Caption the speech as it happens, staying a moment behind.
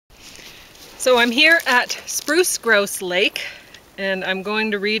So I'm here at Spruce Grouse Lake, and I'm going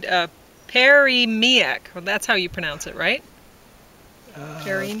to read a Paroemiac. Well, that's how you pronounce it, right?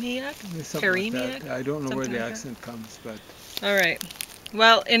 Paroemiac? Paroemiac? Like I don't know where the accent comes, but... All right.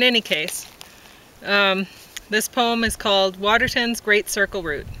 Well, in any case, this poem is called Waterton's Great Circle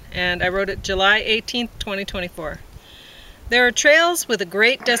Route, and I wrote it July 18th, 2024. There are trails with a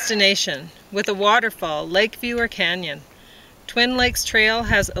great destination, with a waterfall, lake view, or canyon. Twin Lakes Trail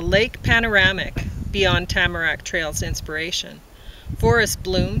has a lake panoramic beyond Tamarack Trail's inspiration. Forest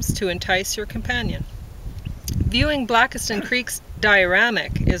blooms to entice your companion. Viewing Blackiston Creek's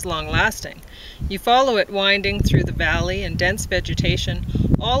dioramic is long-lasting. You follow it winding through the valley and dense vegetation,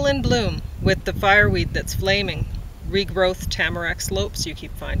 all in bloom with the fireweed that's flaming, regrowth tamarack slopes you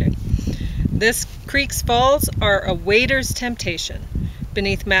keep finding. This creek's falls are a wader's temptation.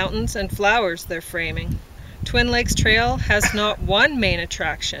 Beneath mountains and flowers they're framing. Twin Lakes Trail has not one main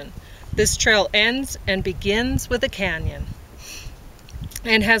attraction. This trail ends and begins with a canyon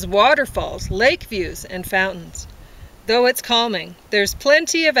and has waterfalls, lake views, and fountains. Though it's calming, there's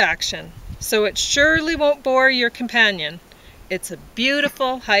plenty of action, so it surely won't bore your companion. It's a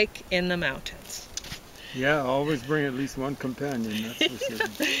beautiful hike in the mountains. Yeah, always bring at least one companion, that's for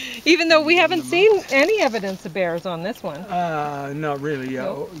sure. Even though we haven't seen any evidence of bears on this one. Not really, yeah,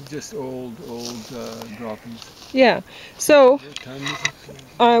 Nope. just old droppings. Yeah, so,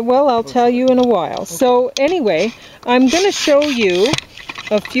 well, I'll tell you in a while. Okay. So anyway, I'm going to show you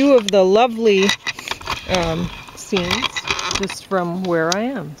a few of the lovely scenes just from where I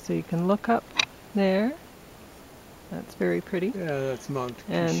am. So you can look up there. That's very pretty. Yeah, that's Mount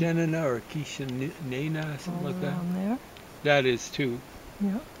Kishenana or Kishenana, something like that. There. That is too.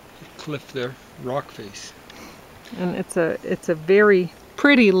 Yeah. The cliff there, rock face. And it's a very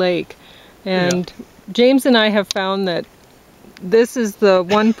pretty lake. And yeah. James and I have found that this is the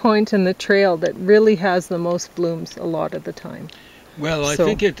one point in the trail that really has the most blooms a lot of the time. Well, I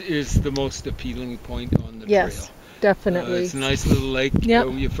think it is the most appealing point on the trail. Yes, definitely. It's a nice little lake. Yep.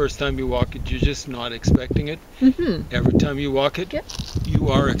 The first time you walk it, you're just not expecting it. Mm-hmm. Every time you walk it, yep. you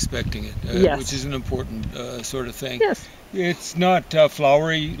are expecting it, yes. which is an important sort of thing. Yes. It's not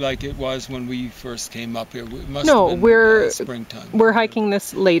flowery like it was when we first came up here. It must no, have been, we're springtime. We're hiking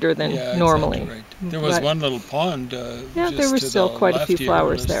this later than normally. Exactly right. There was one little pond. Yeah, just there were still quite a few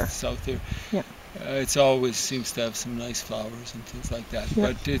flowers there. South here. Yeah. It always seems to have some nice flowers and things like that. Yeah.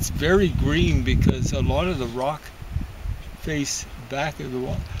 But it's very green because a lot of the rock face back of the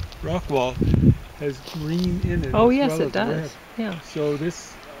wall, rock wall has green in it. Oh yes, it does. Red. Yeah. So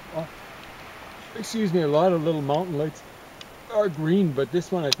this, excuse me, a lot of little mountain lakes are green, but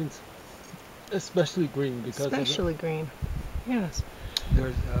this one I think is especially green because especially green. Yes.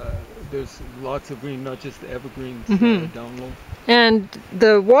 There's lots of green, not just the evergreens down low. And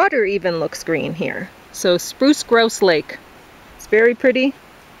the water even looks green here. So Spruce Grouse Lake. It's very pretty.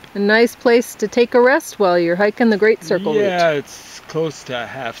 A nice place to take a rest while you're hiking the Great Circle Route. Yeah, it's close to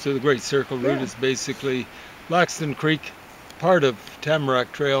half. So the Great Circle Route is basically Blackiston Creek, part of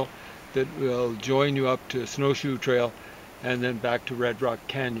Tamarack Trail that will join you up to Snowshoe Trail and then back to Red Rock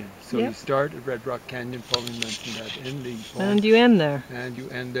Canyon. So you start at Red Rock Canyon, Pauline mentioned that in the poem. And you end there. And you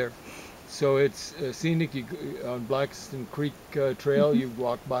end there. So it's scenic. On Blackiston Creek Trail, you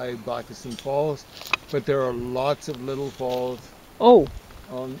walk by Blackiston Falls, but there are lots of little falls. Oh,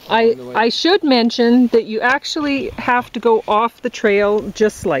 on the way. I should mention that you actually have to go off the trail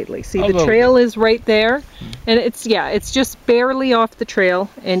just slightly. See, the trail is right there, and it's just barely off the trail,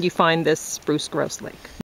 and you find this Spruce Grouse Lake.